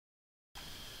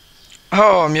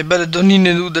Oh, mie belle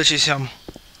donnine nude, ci siamo.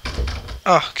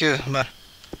 Ah, chiuso, bene.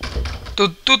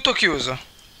 Tutto chiuso.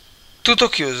 Tutto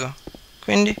chiuso.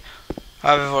 Quindi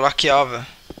avevo la chiave.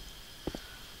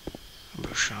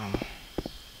 Usciamo.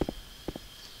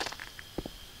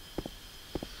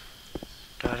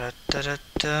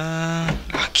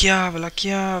 La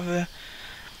chiave.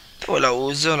 Dove la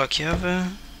uso la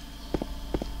chiave?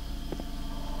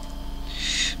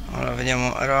 Allora,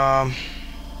 vediamo, era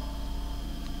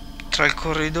tra il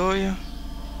corridoio,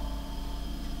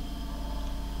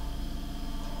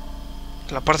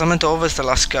 l'appartamento ovest e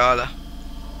la scala.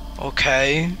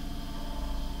 Ok.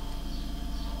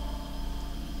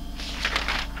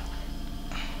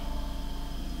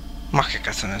 Ma che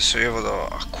cazzo ne so, io vado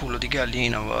a culo di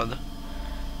gallina, vado.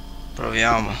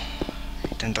 Proviamo.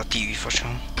 I tentativi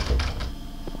facciamo.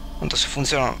 Quanto se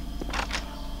funziona.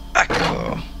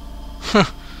 Ecco.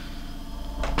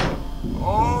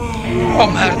 Oh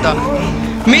merda.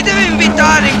 Mi deve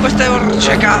invitare in queste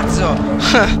orce, cazzo.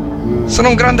 Sono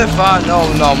un grande fan.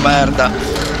 No, merda.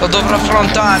 Lo dovrò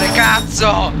affrontare,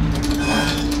 cazzo.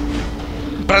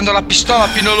 Prendo la pistola,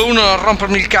 Pinolo 1 non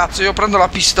rompermi il cazzo. Io prendo la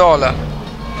pistola.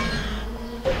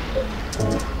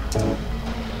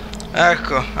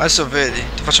 Ecco, adesso vedi.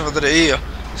 Ti faccio vedere io,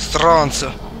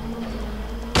 stronzo.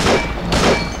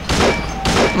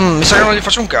 Mi sa che non gli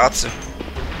faccio un cazzo.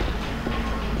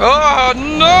 Oh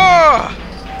no!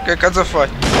 Che cazzo fai?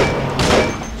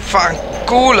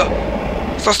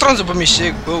 Fanculo! Sto stronzo poi mi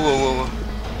segue. Wow.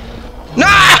 No!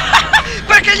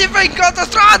 Perché gli fai incontro,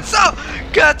 stronzo?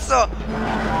 Cazzo!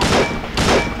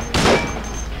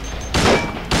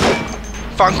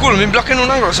 Fanculo, mi blocca in un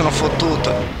angolo, sono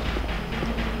fottuto.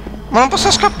 Ma non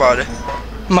posso scappare.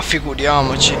 Ma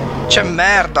figuriamoci. C'è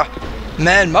merda.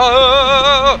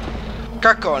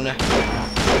 Caccone.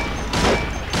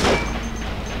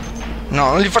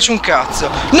 No, non gli faccio un cazzo.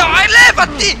 No,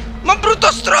 levati! Ma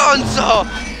brutto stronzo!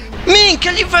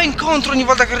 Minchia, gli vai incontro ogni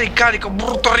volta che ricarico.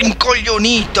 Brutto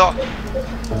rincoglionito.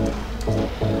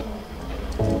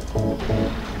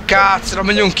 Cazzo, era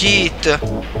meglio un kit.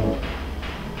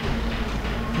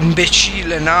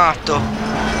 Imbecille nato.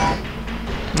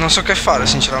 Non so che fare,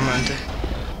 sinceramente.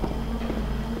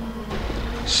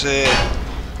 Sì.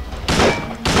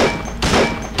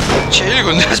 Cioè, io gli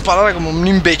continuo a sparare come un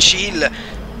imbecille.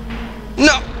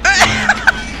 No!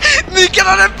 Mica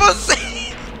non è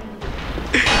possibile!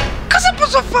 Cosa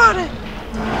posso fare?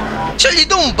 Cioè, gli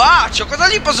do un bacio, cosa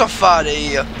gli posso fare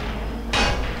io?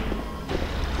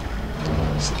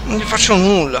 Non gli faccio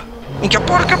nulla. Minchia,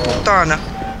 porca puttana.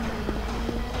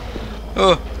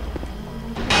 Oh.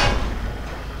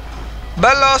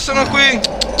 Bello, sono qui.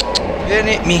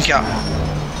 Vieni, minchia.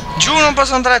 Giù non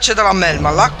posso andare a accedere alla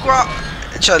melma. L'acqua.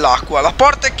 C'è l'acqua. La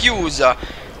porta è chiusa.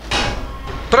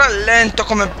 Però è lento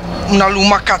come una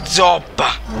lumaca zoppa.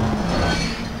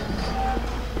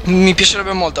 Mi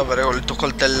piacerebbe molto avere il tuo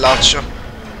coltellaccio.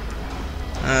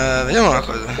 Vediamo una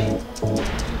cosa.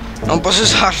 Non posso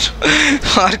usarlo.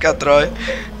 Porca troia.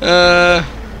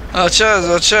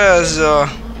 Acceso.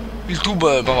 Il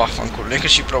tubo è. Ma vaffanculo, neanche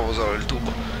ci provo a usare il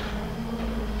tubo.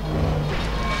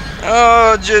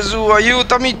 Oh Gesù,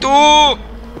 aiutami tu!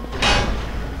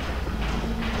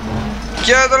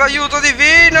 Chiedo l'aiuto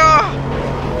divino!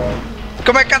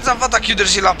 Come cazzo ha fatto a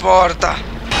chiudersi la porta?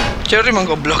 Cioè io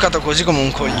rimango bloccato così come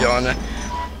un coglione.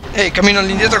 Ehi, cammino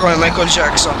all'indietro come Michael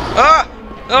Jackson.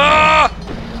 Ah!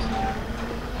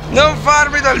 Non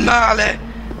farmi del male!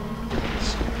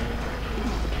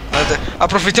 Guardate,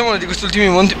 approfittiamo di questi ultimi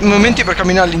momenti per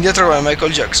camminare all'indietro come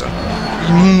Michael Jackson.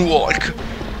 Il moonwalk.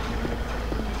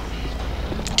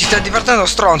 Ti stai divertendo,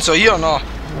 stronzo? Io no.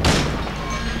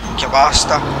 Che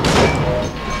basta.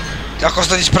 A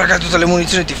costa di sprecare tutte le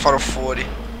munizioni ti farò fuori.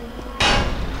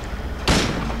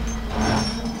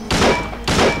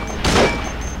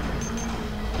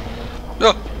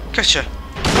 Oh, che c'è?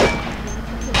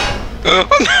 Oh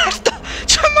merda!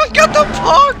 Ci è mancato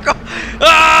poco!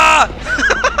 Ah!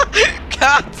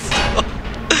 Cazzo!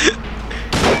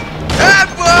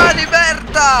 Buoni,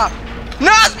 merda!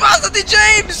 No, spostati,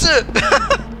 James!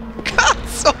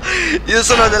 Cazzo! Io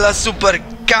sono della super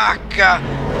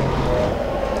cacca!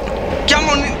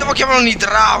 Devo chiamare un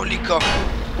idraulico!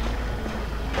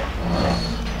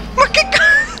 Ma che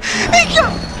cazzo! Minchia!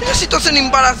 È una situazione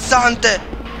imbarazzante!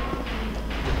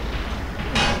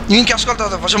 Minchia,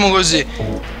 ascoltate, facciamo così.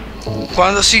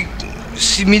 Quando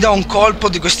mi dà un colpo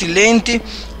di questi lenti,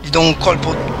 gli do un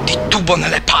colpo di tubo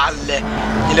nelle palle.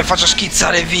 Gliele faccio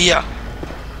schizzare via.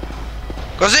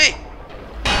 Così!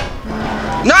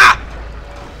 No!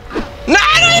 No,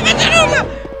 non gli metto nulla!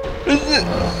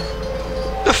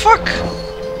 The fuck?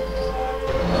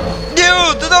 Dio!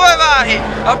 Dude, dove vai?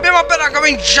 Abbiamo appena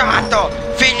cominciato,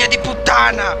 figlia di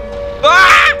puttana!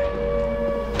 Ah!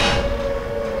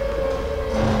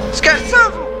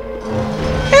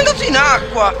 Scherzavo? È andato in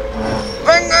acqua!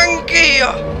 Vengo anch'io!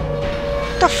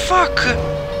 What the fuck?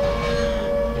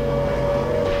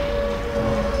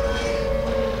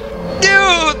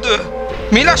 Dude!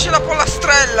 Mi lasci la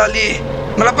pollastrella lì!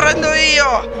 Me la prendo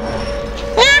io!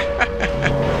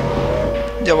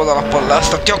 Andiamo dalla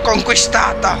pollastra, ti ho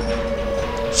conquistata!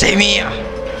 Sei mia!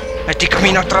 E ti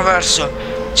cammino attraverso!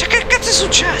 Cioè, che cazzo è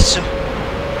successo?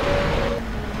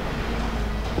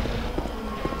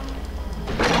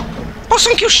 Posso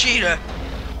anche uscire!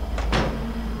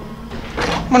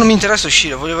 Ma non mi interessa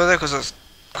uscire, voglio vedere cosa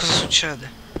succede.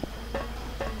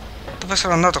 Dove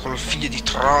sarà andato col figlio di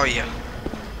Troia?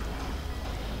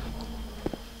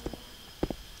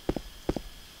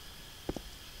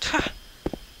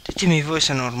 Ditemi voi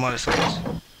se è normale sta cosa.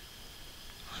 Oh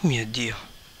mio Dio.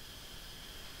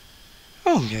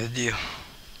 Oh mio Dio.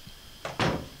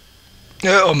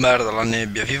 Oh merda, la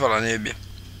nebbia, viva la nebbia.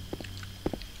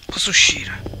 Posso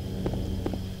uscire?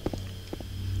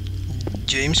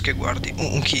 James che guardi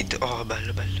un kit. Oh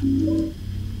bello bello.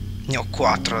 Ne ho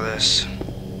 4 adesso.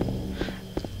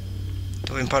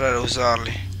 Devo imparare a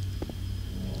usarli.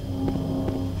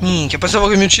 Minchia, pensavo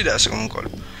che mi uccidesse con un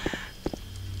colpo.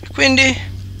 E quindi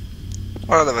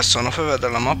ora dove sono? Fai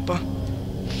vedere la mappa.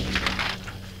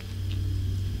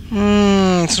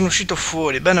 Sono uscito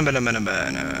fuori. Bene bene bene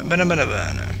bene. Bene bene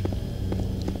bene.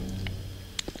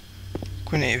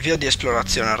 Quindi via di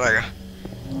esplorazione, raga.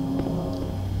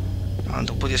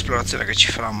 Tanto un po' di esplorazione che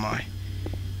ci farà mai.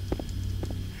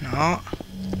 No.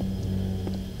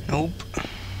 Nope.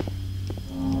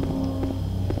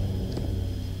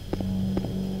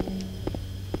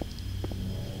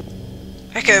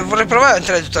 È che vorrei provare a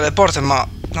entrare tutte le porte, ma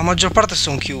la maggior parte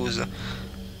sono chiuse.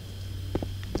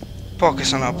 Poche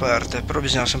sono aperte, però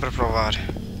bisogna sempre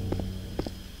provare.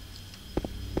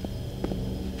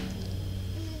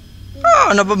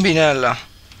 Ah, una bambinella.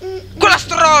 Quella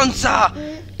stronza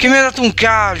che mi ha dato un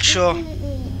calcio.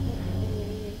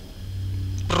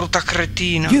 Brutta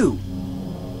cretina. You.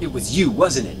 It was you,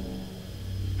 wasn't it?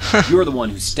 You're the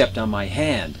one who stepped on my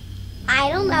hand. I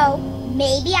don't know.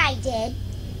 Maybe I did.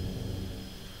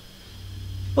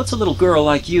 What's a little girl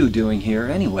like you doing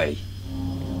here anyway?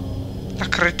 La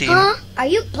cretina. Huh? Are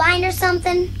you blind or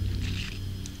something?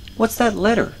 What's that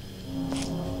letter?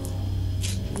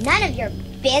 None of your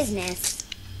business.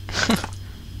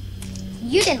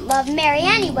 You didn't love Mary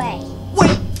anyway.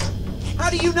 Wait!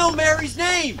 How do you know Mary's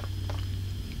name?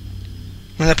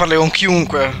 Me ne parli con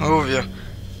chiunque, ovvio.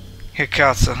 Che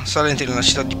cazzo, Silent Hill è una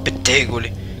città di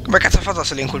pettegoli. Come cazzo ha fatto a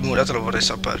salire in quel muretto, lo vorrei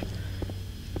sapere.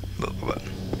 Boh, vabbè.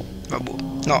 Vabbè.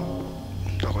 No.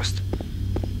 Da questo.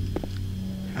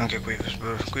 Anche qui. Qui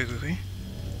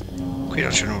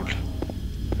non c'è nulla.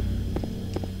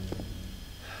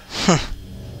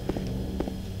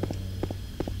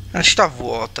 È una città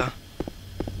vuota.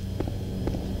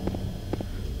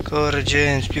 Corre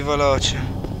James, più veloce.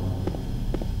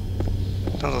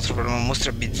 Tanto troveremo mostri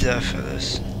a bizzeffe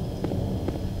adesso.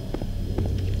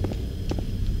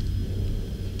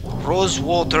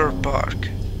 Rosewater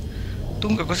Park.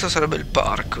 Dunque questo sarebbe il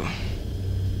parco.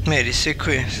 Mary, sei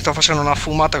qui. Si sta facendo una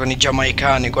fumata con i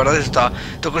giamaicani. Guardate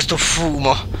tutto questo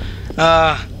fumo.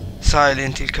 Ah,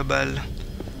 Silent Hill, che bello.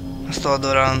 La sto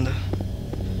adorando.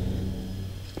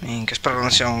 Minchia, spero non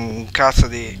sia un cazzo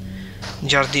di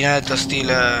giardinetto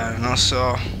stile, non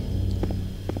so,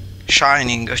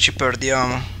 Shining. Ci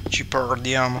perdiamo. Ci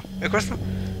perdiamo. E questo?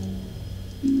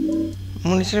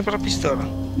 Munizioni per la pistola.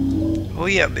 Oh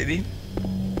yeah, baby.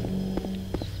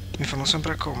 Mi fanno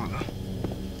sempre comodo.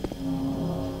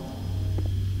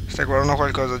 Stai guardando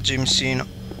qualcosa, Jamesino?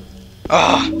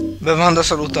 Ah, beh, manda a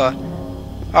salutare.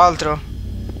 Altro?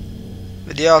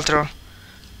 Vedi altro?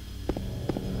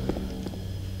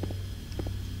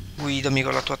 Guidami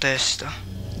con la tua testa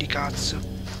di cazzo.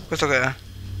 Questo che è?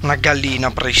 Una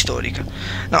gallina preistorica.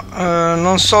 No,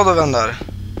 non so dove andare.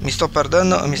 Mi sto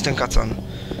perdendo e mi sto incazzando.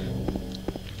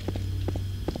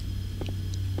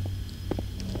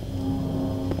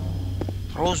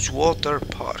 Rosewater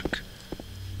Park.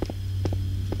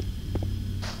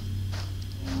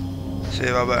 Sì,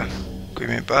 vabbè, qui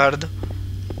mi perdo.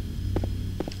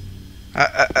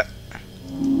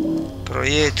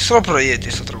 Proiettili, solo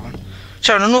proiettili sto trovando.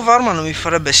 Cioè, una nuova arma non mi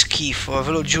farebbe schifo,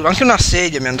 ve lo giuro. Anche una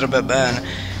sedia mi andrebbe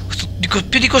bene.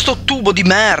 Più di questo tubo di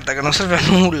merda che non serve a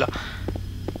nulla.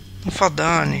 Non fa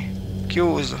danni.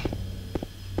 Chiuso.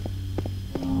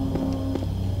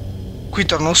 Qui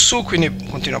torno su, quindi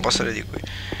continuo a passare di qui.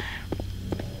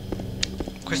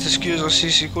 Questo è schiuso, sì,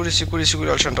 sicuri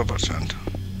al 100%.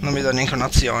 Non mi dà neanche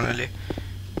un'azione lì.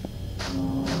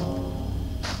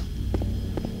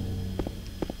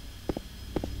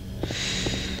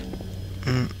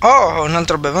 Oh,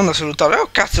 un'altra bevanda salutare. Oh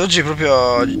cazzo, oggi è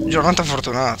proprio giornata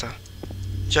fortunata.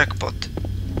 Jackpot.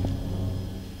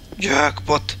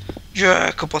 Jackpot.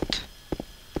 Jackpot.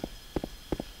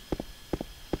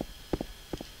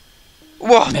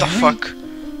 What the fuck?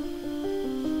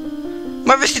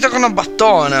 Ma è vestita con una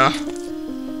battona.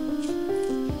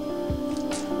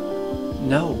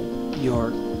 No,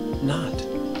 you're not.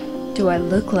 Do I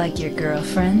look like your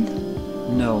girlfriend?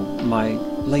 No, my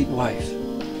late wife.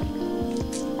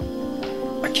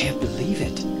 I can't believe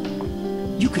it.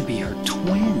 You could be her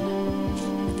twin.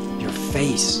 Your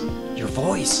face, your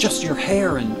voice, just your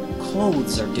hair and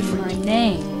clothes are different. My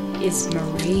name is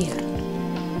Maria.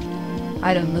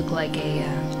 I don't look like a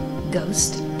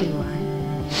ghost, do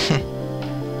I?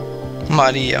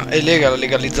 Maria, e lei ha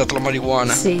legalizzato la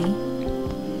marijuana. See?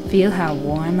 Feel how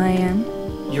warm I am?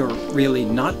 You're really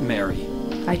not Mary.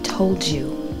 I told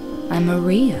you, I'm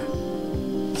Maria.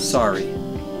 Sorry.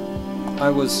 I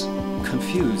was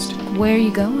confused. Where are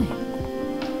you going?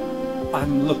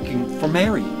 I'm looking for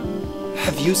Mary.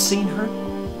 Have you seen her?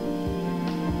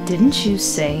 Didn't you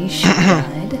say she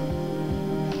died?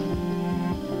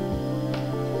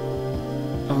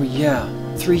 Oh yeah,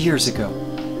 3 years ago.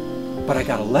 But I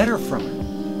got a letter from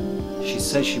her. She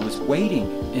says she was waiting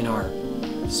in our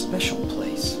special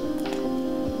place.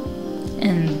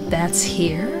 And that's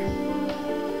here?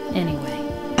 Anyway,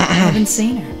 I haven't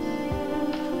seen her.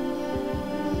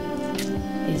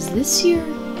 Is this your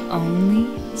only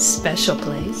special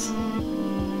place?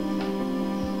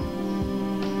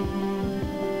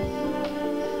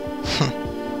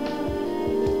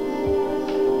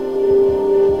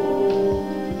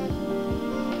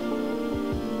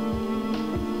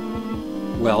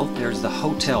 Well, there's the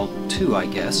hotel too, I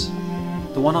guess.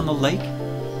 The one on the lake?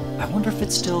 I wonder if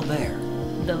it's still there.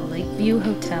 The Lakeview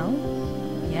Hotel?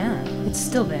 Yeah, it's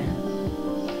still there.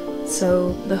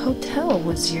 So, the hotel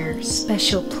was your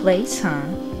special place, huh?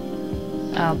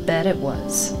 I'll bet it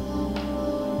was.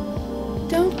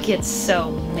 Don't get so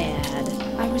mad.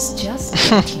 I was just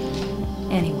joking.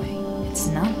 Anyway, it's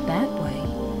not that way.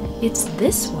 It's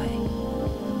this way.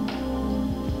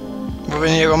 Vuoi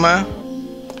venire con me?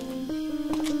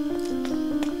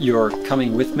 You're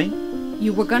coming with me?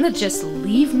 You were gonna just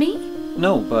leave me?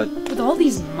 No, but... With all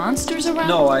these monsters around?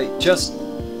 No, I just...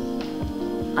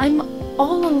 I'm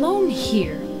all alone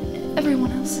here.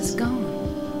 Everyone else is gone.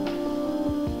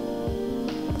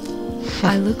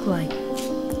 I look like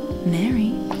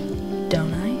Mary,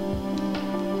 don't I?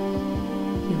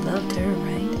 You loved her,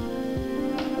 right?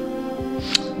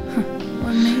 Huh,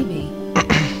 or maybe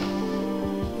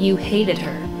you hated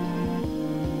her.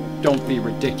 Don't be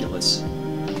ridiculous.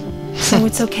 So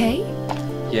it's okay?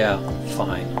 Yeah,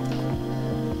 fine.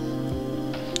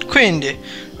 Quindi,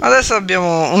 adesso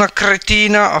abbiamo una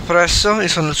cretina appresso, io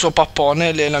sono il suo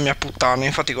pappone, lei è la mia puttana,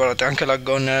 infatti guardate anche la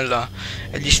gonnella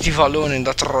e gli stivaloni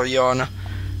da troiana.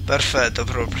 Perfetto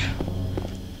proprio.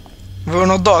 Vuoi un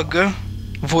hot dog?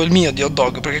 Vuoi il mio di hot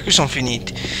dog? Perché qui sono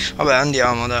finiti. Vabbè,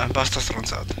 andiamo, dai, basta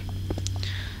stronzate.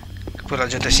 Poi la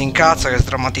gente si incazza che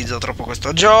sdrammatizza troppo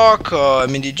questo gioco e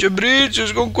mi dice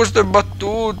Brizius con queste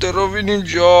battute rovini il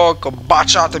gioco,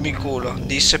 baciatemi il culo,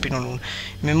 disse Pino Luna. In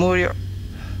memoria.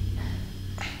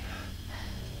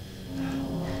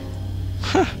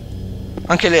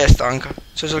 Anche lei è stanca,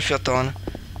 c'è già il fiatone.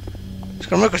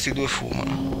 Secondo me questi due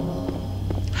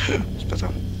fumano.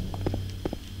 Aspetta.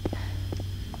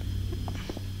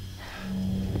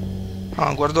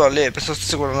 Ah, guardo a lei, pensavo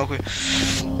stesse guardando qui.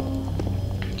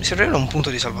 Mi servirebbe un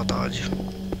punto di salvataggio.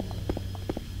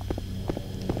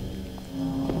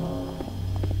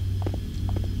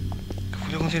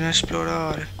 Voglio continuare a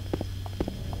esplorare.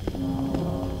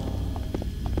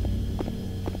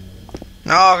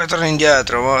 No, che torno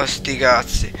indietro, ma sti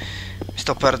cazzi. Mi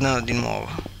sto perdendo di nuovo.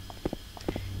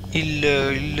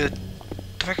 Dove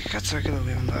che cazzo è che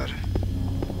dobbiamo andare?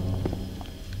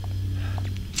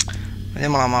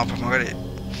 Vediamo la mappa, magari.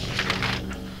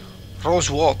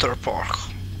 Rosewater Park.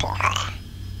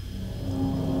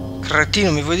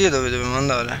 Cretino, mi vuoi dire dove dobbiamo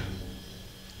andare?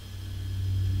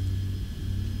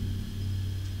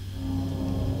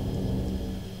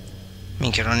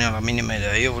 Minchia, non ne ho la minima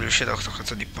idea. Io voglio uscire da questo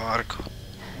cazzo di parco.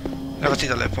 Levati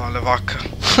dalle palle, vacca.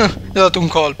 Le ho dato un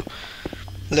colpo.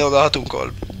 Le ho dato un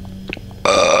colpo.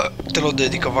 Te lo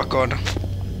dedico, vaccona.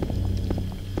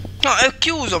 No, è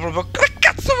chiuso proprio. Che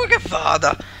cazzo vuoi che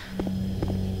vada?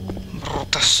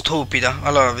 Brutta stupida.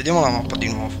 Allora, vediamo la mappa di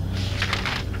nuovo.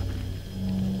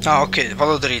 Ah, ok,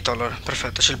 vado dritto allora.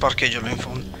 Perfetto, c'è il parcheggio là in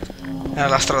fondo. È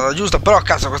la strada giusta. Però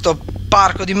cazzo, questo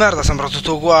parco di merda sembra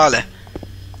tutto uguale.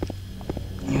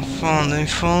 In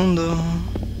fondo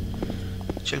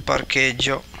c'è il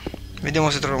parcheggio. Vediamo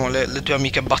se troviamo le tue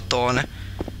amiche battone.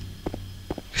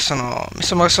 Che sono... mi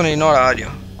sembra che sono in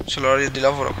orario. C'è l'orario di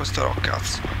lavoro a quest'ora,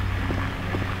 cazzo.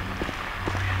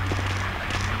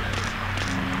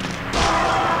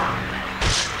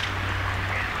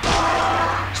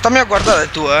 Stammi a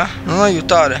guardare tu, non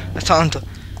aiutare, è tanto.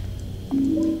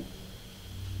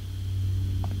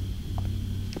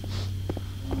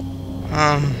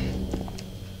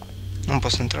 Non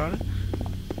posso entrare.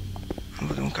 Non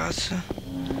vedo un cazzo.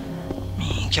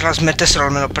 Minchia, la smettessero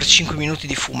almeno per 5 minuti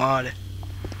di fumare.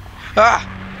 Ah!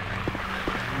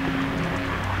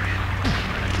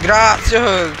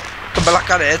 Grazie! Che bella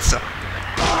carezza.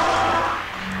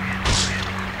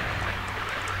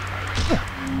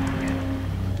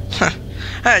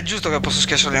 È giusto che posso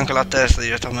schiacciargli anche la testa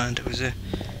direttamente, così.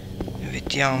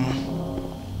 Evitiamo.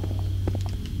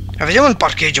 Vediamo il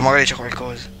parcheggio, magari c'è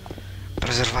qualcosa.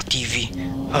 Preservativi.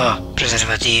 Oh,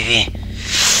 preservativi.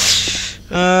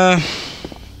 Cioè,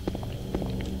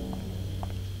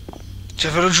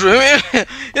 ve lo giuro,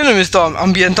 io non mi sto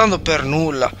ambientando per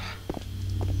nulla.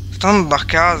 Sto andando a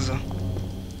casa.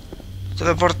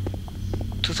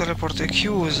 Tutte le porte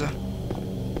chiuse.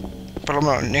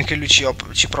 Perlomeno neanche lui ci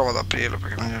prova ad aprirlo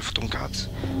perché non gli ha fatto un cazzo.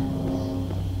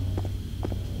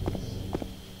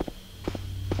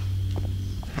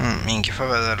 Minchia, fai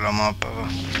vedere la mappa, va.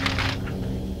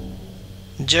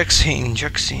 Jackson.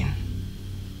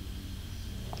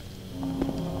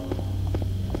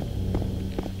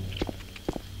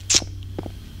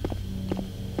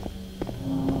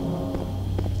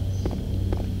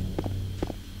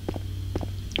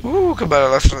 Che bella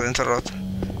la strada interrotta.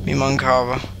 Mi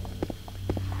mancava.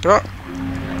 Però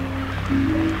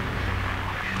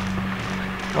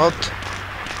 8.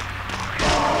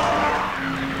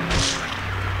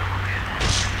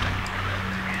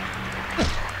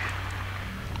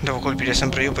 Devo colpire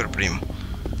sempre io per primo.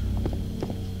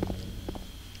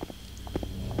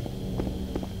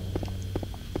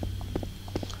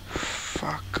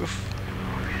 Fuck off.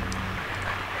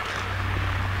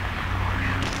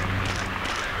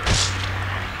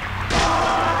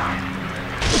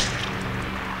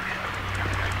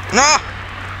 No!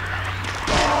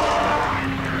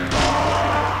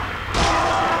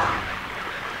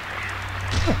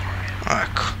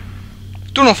 Ecco.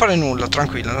 Tu non fare nulla,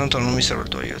 tranquilla, tanto non mi serve il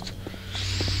tuo aiuto.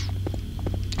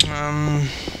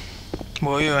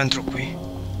 Boh, io entro qui.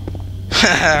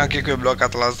 Anche qui è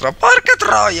bloccata la strada. Porca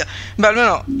troia! Beh,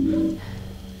 almeno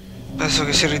penso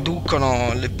che si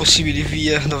riducano le possibili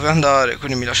vie dove andare,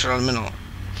 quindi mi lascerà almeno...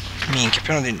 Minchia,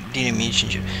 pieno di nemici in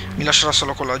giro. Mi lascerà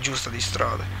solo quella giusta di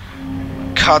strada.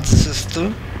 Cazzo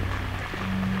stu.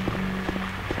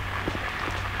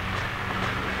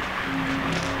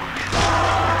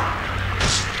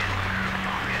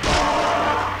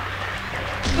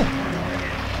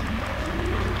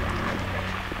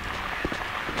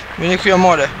 Vieni qui,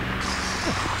 amore.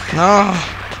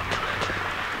 No.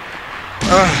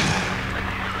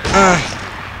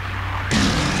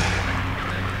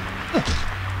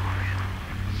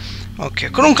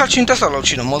 Ok, con un calcio in testa lo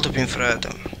uccido molto più in fretta.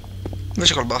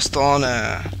 Invece col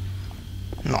bastone...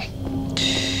 no.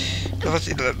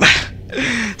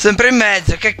 Sempre in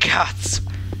mezzo, che cazzo.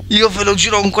 Io ve lo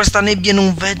giuro, con questa nebbia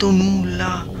non vedo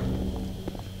nulla.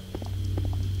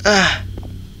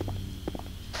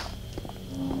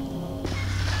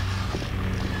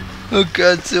 Oh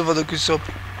cazzo, io vado qui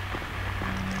sopra.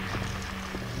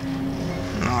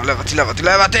 No, levati.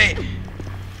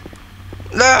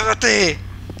 Levati!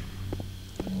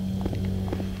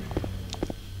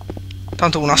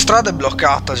 Tanto una strada è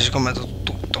bloccata, ci scommetto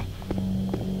tutto.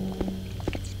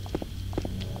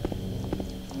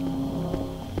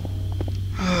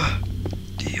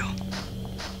 Dio.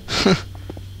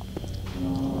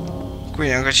 Qui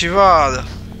neanche ci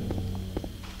vado.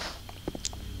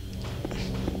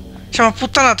 Cioè, ma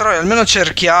puttana troia, almeno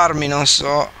cerchiarmi, non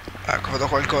so. Ecco, vedo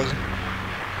qualcosa.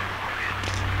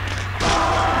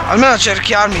 Almeno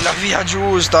cerchiarmi la via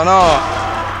giusta, no?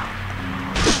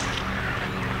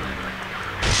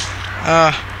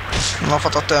 Non ho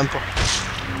fatto a tempo.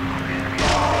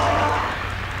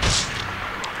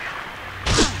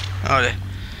 Vale.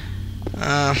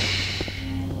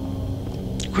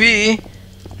 Qui?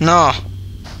 No.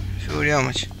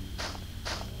 Figuriamoci.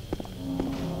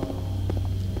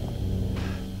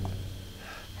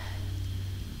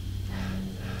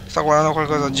 Sta guardando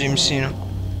qualcosa a Jimsino.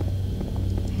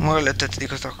 Muove le tette di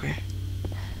questa qui.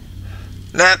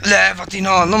 Levati,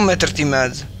 no, non metterti in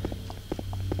mezzo.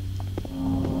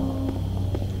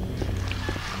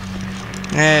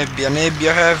 Nebbia,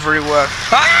 nebbia everywhere.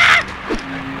 Ah!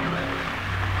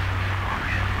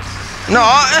 No,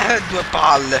 due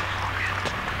palle.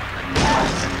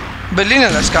 Belline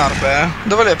le scarpe, eh?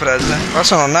 Dove le hai prese? Ma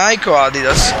sono Nike o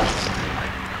Adidas?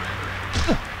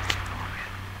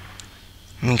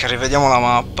 Minchia, rivediamo la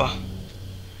mappa.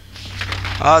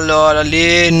 Allora,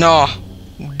 lì no.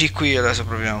 Di qui adesso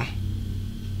proviamo.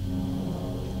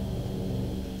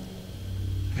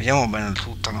 Vediamo bene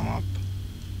tutta la mappa.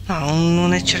 No,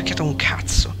 non è cerchiato un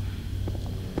cazzo.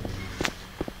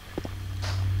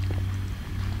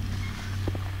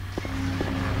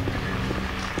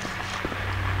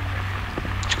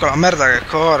 C'è quella merda che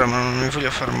corre, ma non mi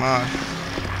voglio fermare.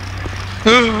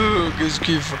 Che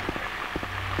schifo.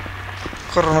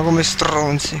 Corrono come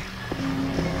stronzi.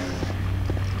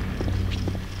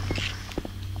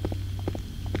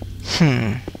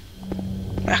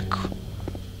 Ecco.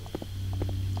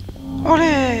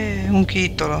 Olè, un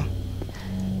chittolo.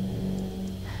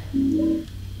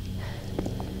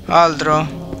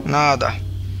 Altro? Nada.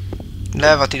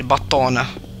 Levati il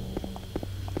battone.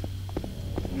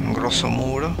 Un grosso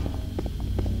muro.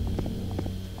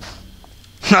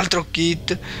 Un altro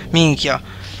kit. Minchia.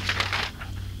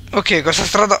 Ok, questa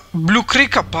strada. Blue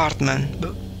Creek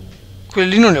Apartment.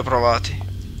 Quelli non li ho provati.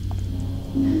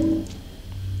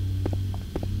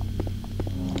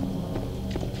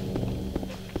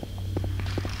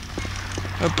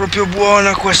 È proprio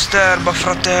buona quest'erba,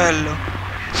 fratello.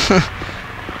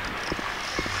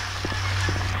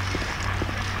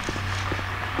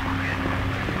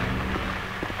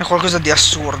 È qualcosa di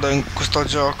assurdo in questo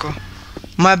gioco.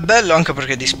 Ma è bello anche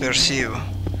perché è dispersivo.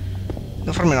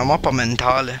 Devo farmi una mappa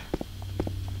mentale.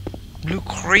 Blue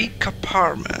Creek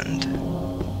Apartment.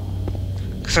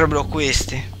 Che sarebbero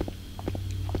questi.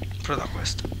 Però da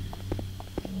questo.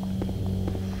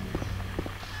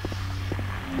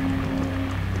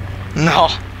 No.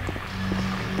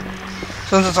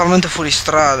 Sono totalmente fuori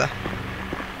strada.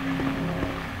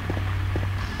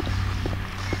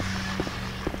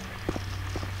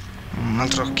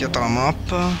 Un'altra occhiata alla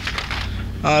mappa.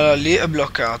 Allora lì è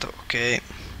bloccato. Ok.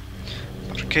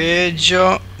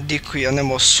 Parcheggio. Di qui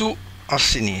andiamo su a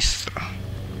sinistra.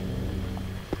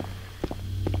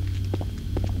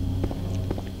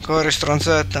 Corri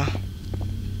stronzetta.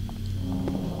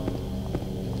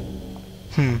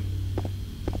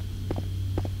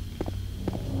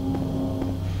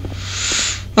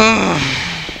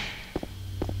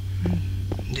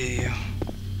 Dio.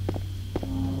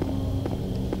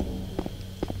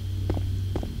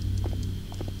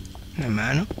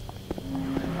 Nemmeno.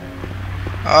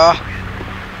 Ah.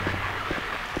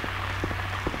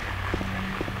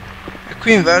 E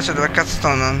qui invece dove cazzo sto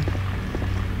andando?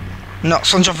 No,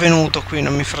 sono già venuto qui,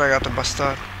 non mi fregate,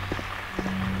 bastardo.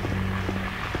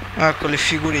 Ecco le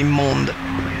figure immonde.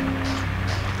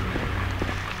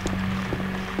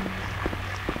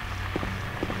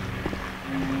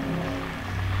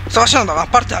 Sto facendo da una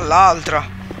parte all'altra.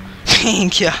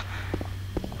 Minchia.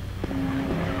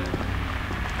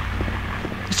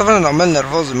 Mi sta venendo a me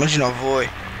nervoso, immagino a voi.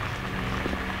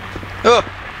 Oh,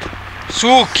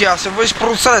 succhia, se vuoi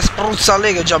spruzzare, spruzza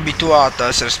lei che è già abituata a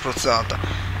essere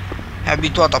spruzzata. È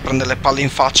abituata a prendere le palle in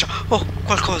faccia. Oh,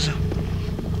 qualcosa.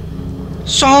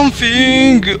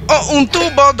 Something. Oh, un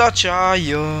tubo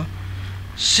d'acciaio.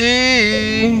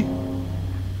 Sì.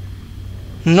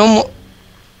 Non mo...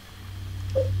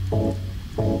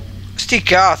 Sti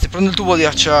cazzi, prendo il tubo di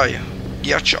acciaio.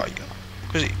 Di acciaio.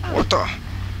 Così, guarda.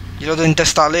 Glielo do in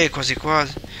testa a lei quasi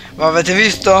quasi. Ma avete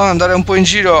visto? Andare un po' in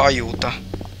giro aiuta.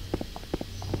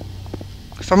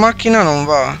 Questa macchina non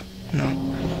va. No.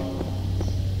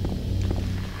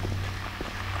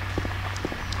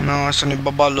 No, sono i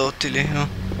baballotti lì, no?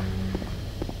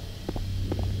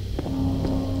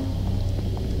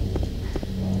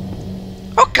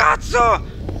 Oh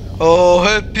cazzo! Oh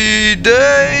happy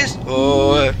days!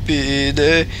 Oh happy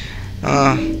day!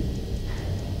 Ah.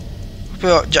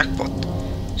 Proprio jackpot.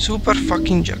 Super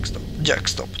fucking jackstop.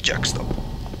 Jackstop, jackstop.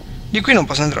 Di qui non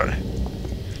posso entrare.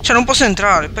 Cioè non posso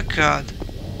entrare, peccato.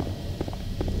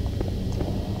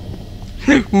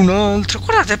 Un altro.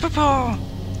 Guardate, è proprio...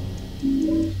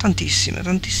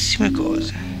 tantissime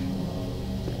cose.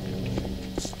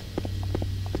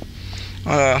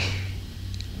 Allora,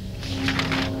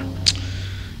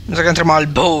 mi sa che entriamo al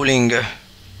bowling.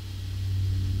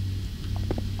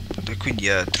 Tanto è qui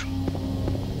dietro.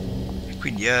 È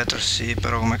qui dietro, sì,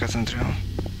 però come cazzo entriamo?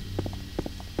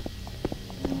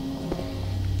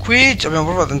 Qui abbiamo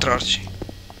provato ad entrarci.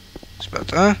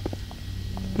 Aspetta, eh.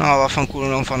 No, vaffanculo,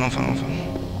 non fa.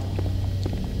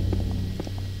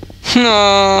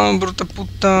 No, brutta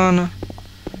puttana.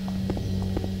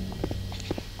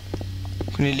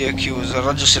 Quindi lì è chiuso, il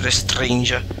raggio si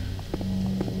restringe.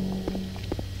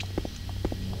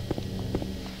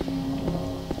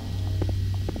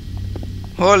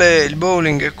 Olè, il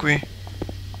bowling è qui.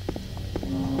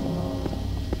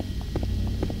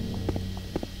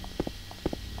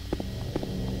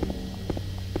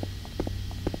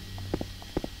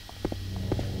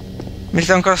 Mi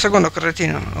stai ancora seguendo,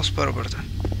 cretino? Lo spero per te.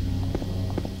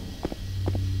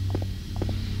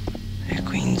 È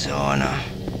qui in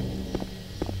zona.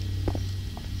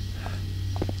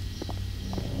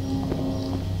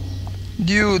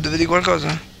 Dude, vedi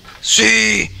qualcosa?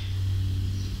 Sì!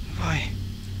 Vai.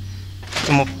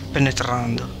 Stiamo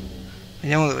penetrando.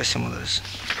 Vediamo dove siamo adesso.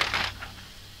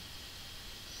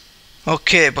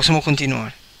 Ok, possiamo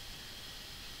continuare.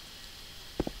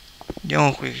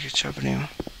 Andiamo qui che c'è prima.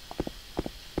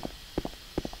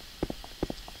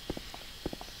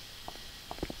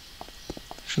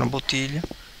 C'è una bottiglia.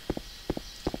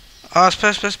 Ah,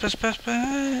 aspetta.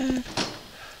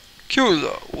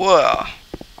 Chiuso. Wow.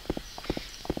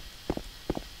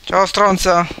 Ciao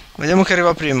stronza. Vediamo che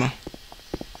arriva prima.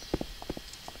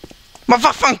 Ma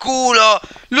vaffanculo!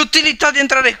 L'utilità di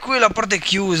entrare qui, la porta è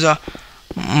chiusa.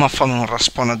 Ma fammi un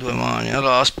raspone a due mani.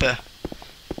 Allora, aspetta.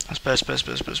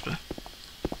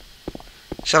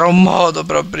 Sarà un modo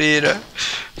per aprire.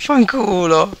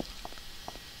 Fanculo.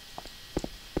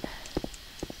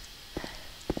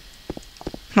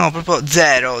 No, proprio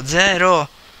zero.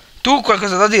 Tu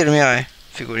qualcosa da dirmi hai?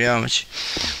 Figuriamoci.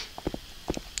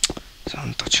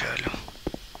 Santo cielo.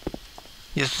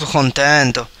 Io sono tutto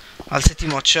contento. Al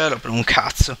settimo cielo per un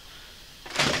cazzo.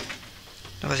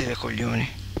 Levati dai coglioni.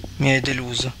 Mi hai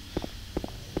deluso.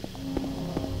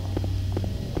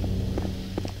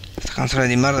 Questa canzone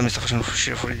di merda mi sta facendo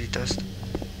uscire fuori di testa.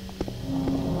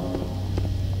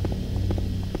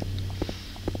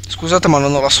 Scusate ma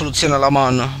non ho la soluzione alla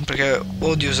mano, perché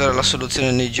odio usare la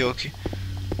soluzione nei giochi.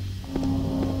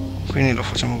 Quindi lo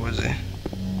facciamo così.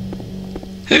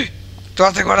 Tu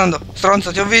la stai guardando?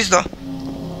 Stronzo, ti ho visto?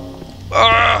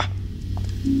 Ah!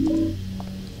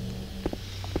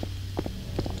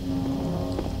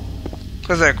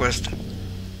 Cos'è questo?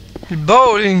 Il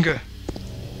bowling!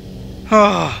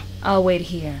 Oh. I'll wait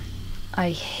here.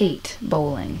 I hate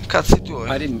bowling. Cazzi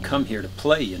tuoi. I didn't come here to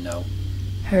play, you know.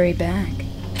 Hurry back,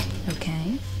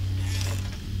 okay?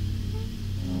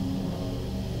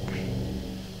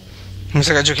 Mi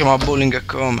sa che giochiamo a bowling e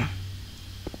come.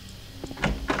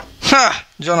 Ah!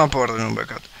 Già una porta mi ho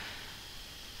beccato.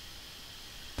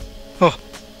 Oh.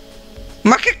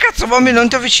 Ma che cazzo bambino, non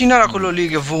ti avvicinare a quello lì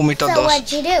che vomita So addosso.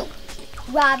 what'd you do?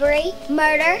 Robbery?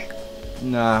 Murder?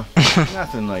 Nah,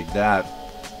 nothing like that.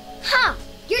 Huh,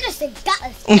 you're just a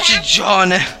gutless Un bastard.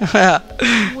 cigione.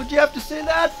 What'd you have to say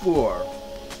that for?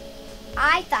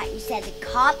 I thought you said the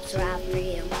cops were after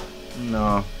you.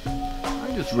 No,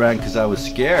 I just ran because I was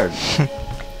scared.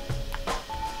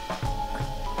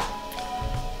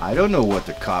 I don't know what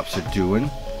the cops are doing.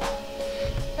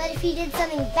 But if you did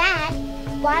something bad,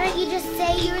 why don't you just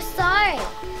say you were sorry?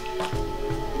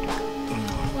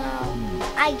 Well,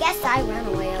 I guess I run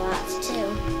away a lot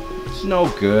too. It's no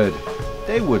good.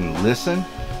 They wouldn't listen.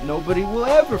 Nobody will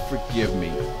ever forgive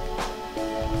me.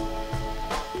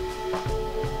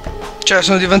 Cioè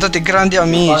sono diventati grandi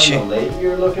amici. Find the lady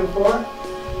you're looking for?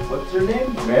 What's her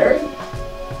name? Mary?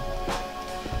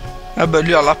 Vabbè,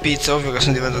 lui ha la pizza, ovvio che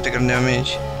sono diventati grandi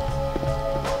amici.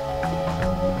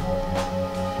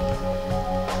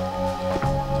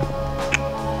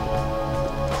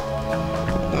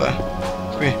 Dov'è?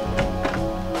 Qui.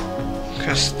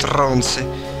 Che stronzi.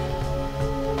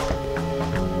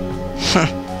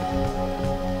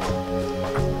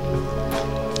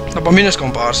 La bambina è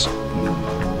scomparsa.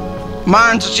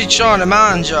 Mangia ciccione,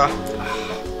 mangia.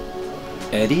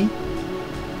 Eddie?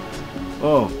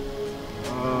 Oh,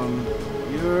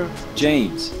 you're...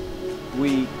 James.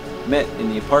 We met in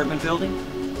the apartment building?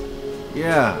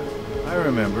 Yeah, I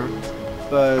remember.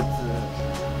 But,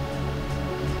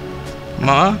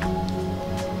 Ma?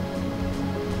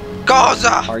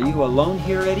 Cosa? Are you alone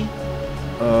here, Eddie?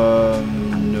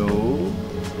 no.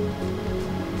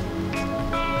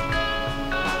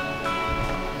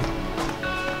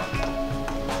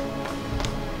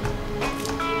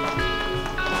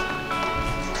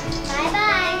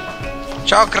 Bye-bye.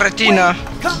 Ciao cretina.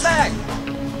 Come back!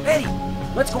 Eddie,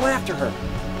 let's go after her.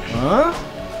 Huh?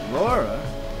 Laura?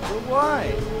 But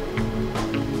why?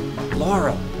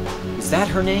 Laura. Is that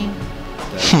her name?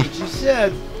 That's what she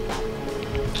said.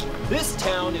 This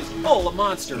town is full of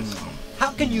monsters.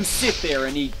 How can you sit there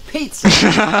and eat pizza?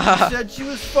 She said she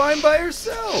was fine by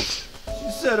herself.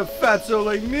 She said a fatso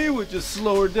like me would just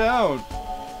slow her down.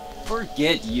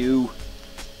 Forget you.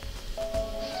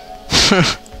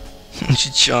 Un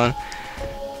ciccione.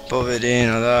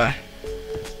 Poverino, dai.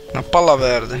 Una palla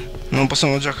verde. Non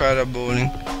possiamo giocare a bowling.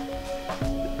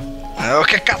 Oh,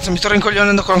 che cazzo, mi sto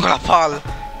rincoglionendo con la palla.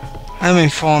 In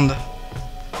fondo.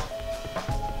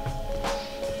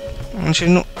 Non c'è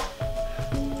nulla.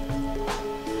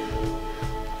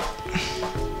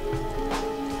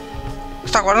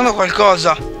 Sta guardando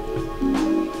qualcosa.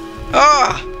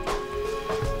 Ah!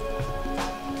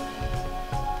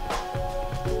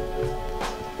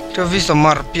 Che ho visto un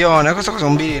marpione. Questa cosa è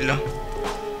un birillo.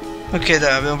 Ok,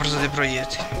 dai, abbiamo preso dei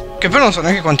proiettili. Che poi non so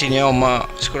neanche quanti ne ho, ma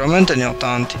sicuramente ne ho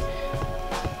tanti.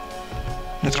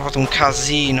 Ne ho trovato un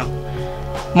casino.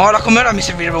 Ma ora com'era mi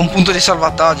servirebbe un punto di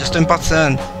salvataggio. Sto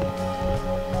impazzendo.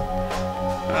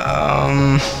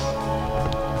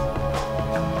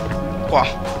 Qua.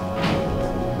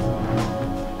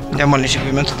 Andiamo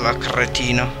all'inseguimento della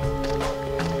cretina.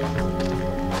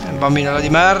 Bambinola di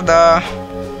merda.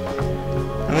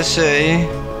 Dove sei?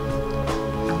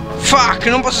 Fuck,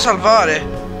 non posso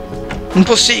salvare.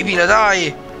 Impossibile,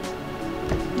 dai.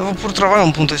 Devo pur trovare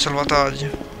un punto di salvataggio.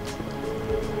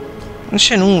 Non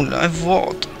c'è nulla, è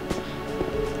vuoto.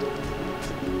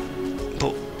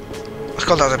 Boh.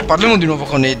 Ascoltate, parliamo di nuovo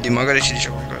con Eddie, magari ci dice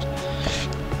qualcosa.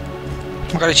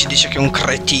 Magari ci dice che è un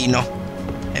cretino.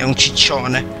 È un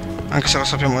ciccione. Anche se lo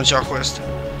sappiamo già questo.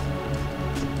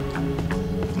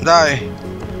 Dai.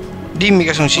 Dimmi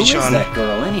che sono un ciccione.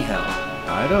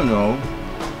 I don't know.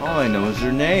 All I know is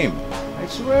her name. I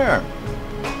swear.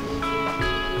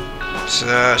 Sì,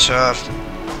 certo.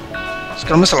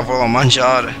 Secondo me se la provo a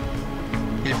mangiare.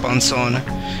 Il panzone.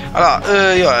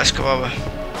 Allora, io esco, vabbè.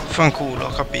 Fanculo,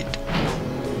 ho capito.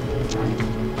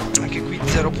 Anche qui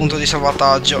 0 punto di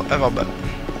salvataggio. E vabbè.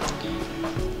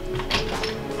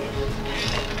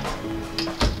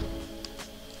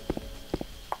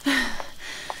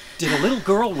 Did a little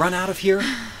girl run out of here?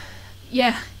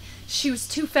 Yeah, she was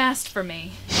too fast for me.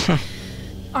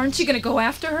 Aren't you gonna go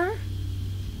after her?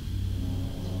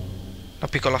 La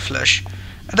piccola Flash.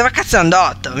 E dove cazzo è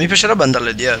andata? Mi piacerebbe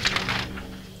andarle dietro.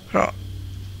 Però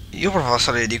io provo a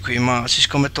salire di qui, ma ci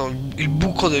scommetto il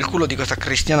buco del culo di questa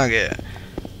cristiana che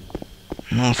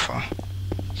non fa.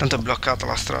 Tanto è bloccata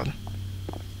la strada.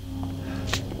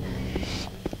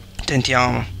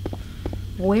 Tentiamo.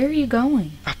 Where are you going?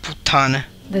 A puttane.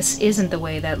 This isn't the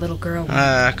way that little girl went.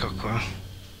 Ecco qua.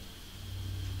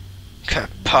 Che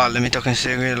palle, mi tocca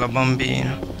inseguire la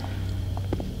bambina.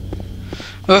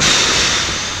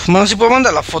 Uff, ma non si può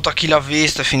mandare la foto a chi l'ha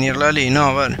vista e finirla lì,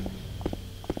 no, vero?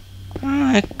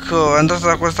 Ah, ecco, è andata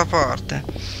da questa parte.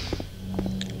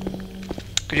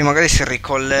 Quindi magari si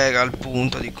ricollega al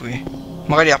punto di qui.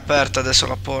 Magari è aperta adesso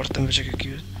la porta invece che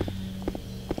chiusa.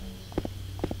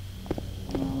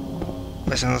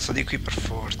 Beh, sei andata di qui per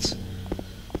forza.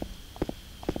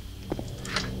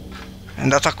 È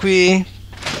andata qui?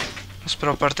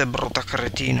 Spero aperte brutta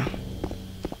cretina.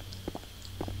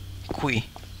 Qui.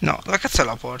 No, dove cazzo è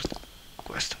la porta?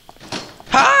 Questa.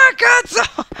 Ah,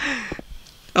 cazzo!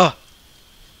 Oh.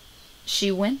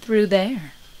 She went through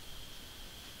there.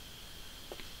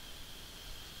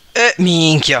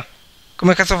 Minchia.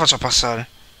 Come cazzo faccio a passare?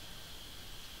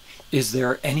 Is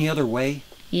there any other way?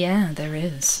 Yeah, there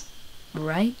is.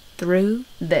 Right through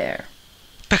there.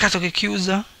 Peccato che è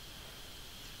chiusa.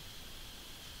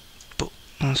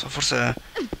 Non so, forse...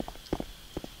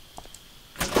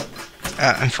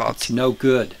 infatti. It's no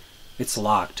good. It's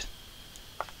locked.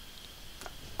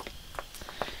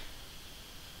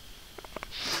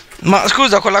 Ma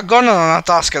scusa, quella gonna non ha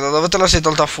tasca, da dove te la sei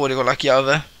tolta fuori con la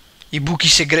chiave? I buchi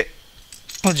segreti.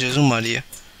 Oh Gesù Maria.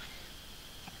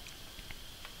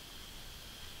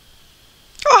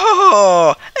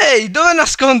 Oh! Ehi, dove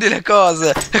nascondi le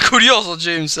cose? È curioso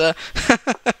James, eh?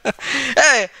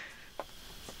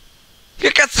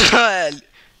 Che cazzo è?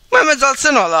 Ma in mezzo al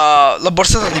seno ha la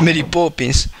borsetta di Mary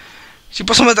Poppins. Ci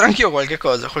posso mettere anch'io qualche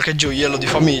cosa, qualche gioiello di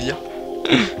famiglia.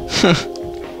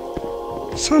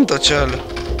 Santo cielo.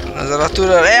 La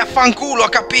serratura... affanculo, ho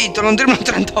capito, non dirmelo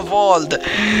 30 volte.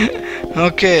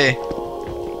 Ok.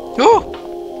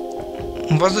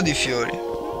 Un vaso di fiori.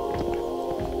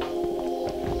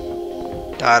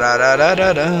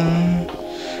 Tararararara.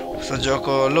 Questo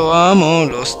gioco lo amo,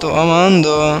 lo sto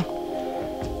amando.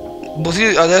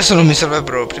 Adesso non mi serve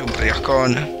proprio,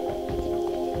 ubriacone.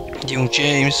 Di un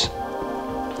James.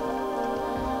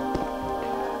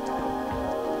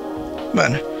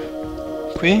 Bene.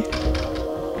 Qui?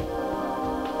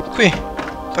 Qui,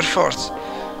 per forza.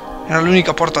 Era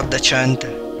l'unica porta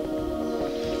decente.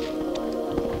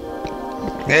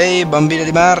 Ehi, bambine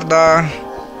di merda.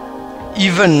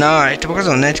 Even Night. Ma cos'è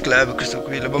un nightclub questo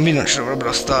qui? Le bambine non ci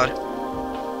dovrebbero stare.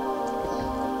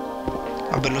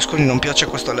 A Berlusconi non piace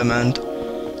questo elemento.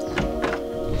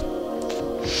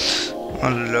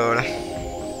 Allora,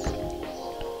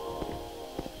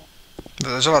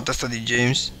 vedo già la testa di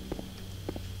James.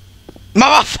 Ma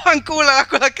vaffanculo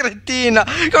quella cretina!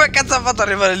 Come cazzo ha fatto ad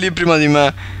arrivare lì prima di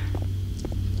me?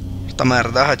 Sta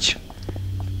merdaccia.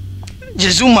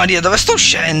 Gesù Maria, dove sto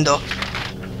uscendo?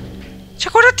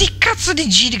 Cioè, guardate i cazzo di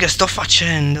giri che sto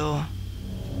facendo.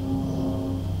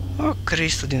 Oh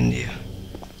Cristo di un Dio.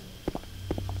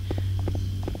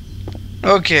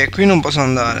 Ok, qui non posso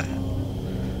andare.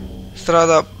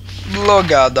 Strada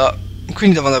bloccata.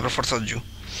 Quindi devo andare per forza giù.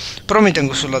 Però mi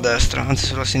tengo sulla destra, anzi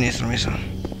sulla sinistra mi sa.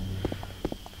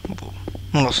 Boh,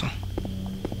 non lo so.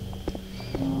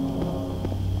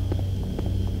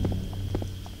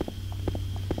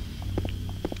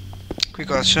 Qui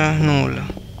cosa c'è? Nulla.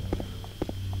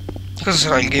 Questo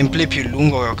sarà il gameplay più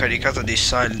lungo che ho caricato di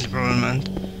Silent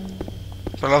probabilmente.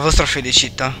 Per la vostra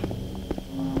felicità.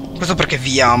 Questo perché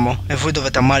vi amo e voi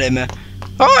dovete amare me.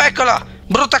 Oh, eccola!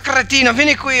 Brutta cretina,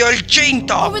 vieni qui, ho il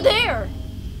 100! Over there!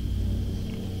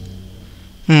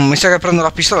 Mi sa che prendo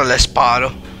la pistola e le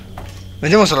sparo.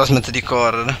 Vediamo se la smette di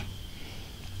correre.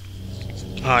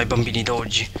 Ah, i bambini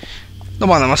d'oggi.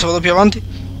 Domanda, ma se vado più avanti?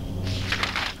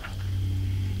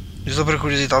 Giusto per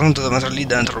curiosità, tanto devo mettere lì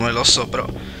dentro, me lo so, però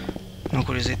una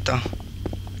curiosità.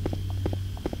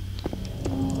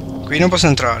 Qui non posso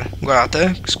entrare,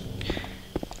 guardate.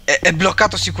 È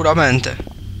bloccato sicuramente.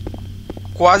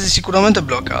 Quasi sicuramente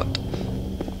bloccato.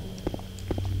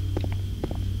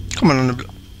 Come non è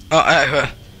bloccato? Ah,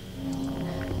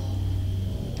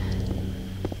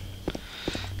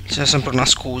 c'è sempre una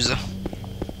scusa.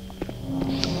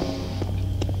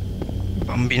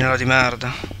 Bambinella di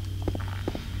merda.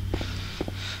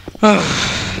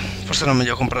 Forse era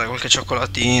meglio comprare qualche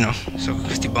cioccolatino. So che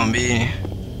questi bambini.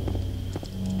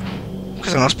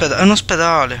 Questo è un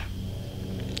ospedale.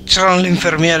 C'erano le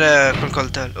infermiere col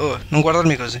coltello. Oh, non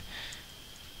guardarmi così.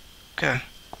 Ok.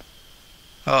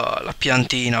 Oh, la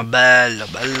piantina, bella,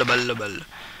 bella, bella, bella.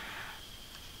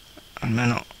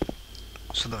 Almeno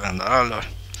so dove andare. Allora,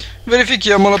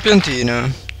 verifichiamo la piantina.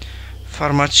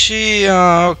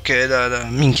 Farmacia. Ok, dai.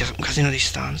 Minchia, un casino di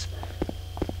stanze.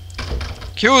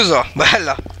 Chiuso,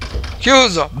 bella.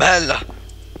 Chiuso, bella.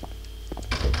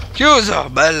 Chiuso,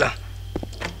 bella.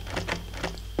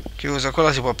 Chiuso,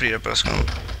 quella si può aprire però secondo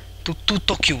me.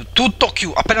 Tutto chiuso, tutto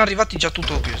chiuso. Appena arrivati già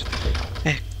tutto chiuso.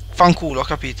 Fanculo, ho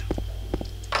capito.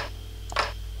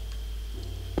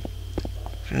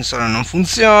 Sensore non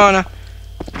funziona.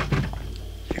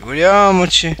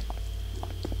 Figuriamoci.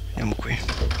 Andiamo qui.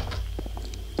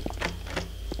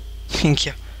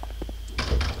 Minchia.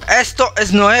 Esto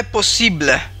non è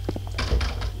possibile.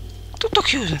 Tutto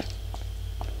chiuso.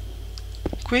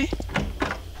 Qui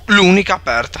l'unica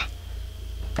aperta.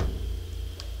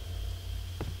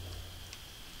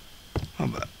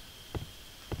 Vabbè.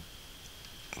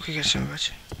 Qui che c'è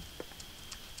invece?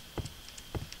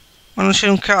 Ma non c'è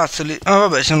un cazzo lì. Ah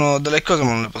vabbè, sono delle cose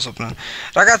ma non le posso prendere.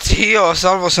 Ragazzi, io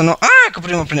salvo, se no... Ah, ecco,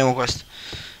 prima prendiamo questo.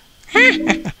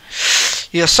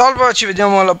 Io salvo e ci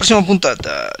vediamo alla prossima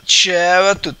puntata. Ciao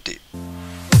a tutti.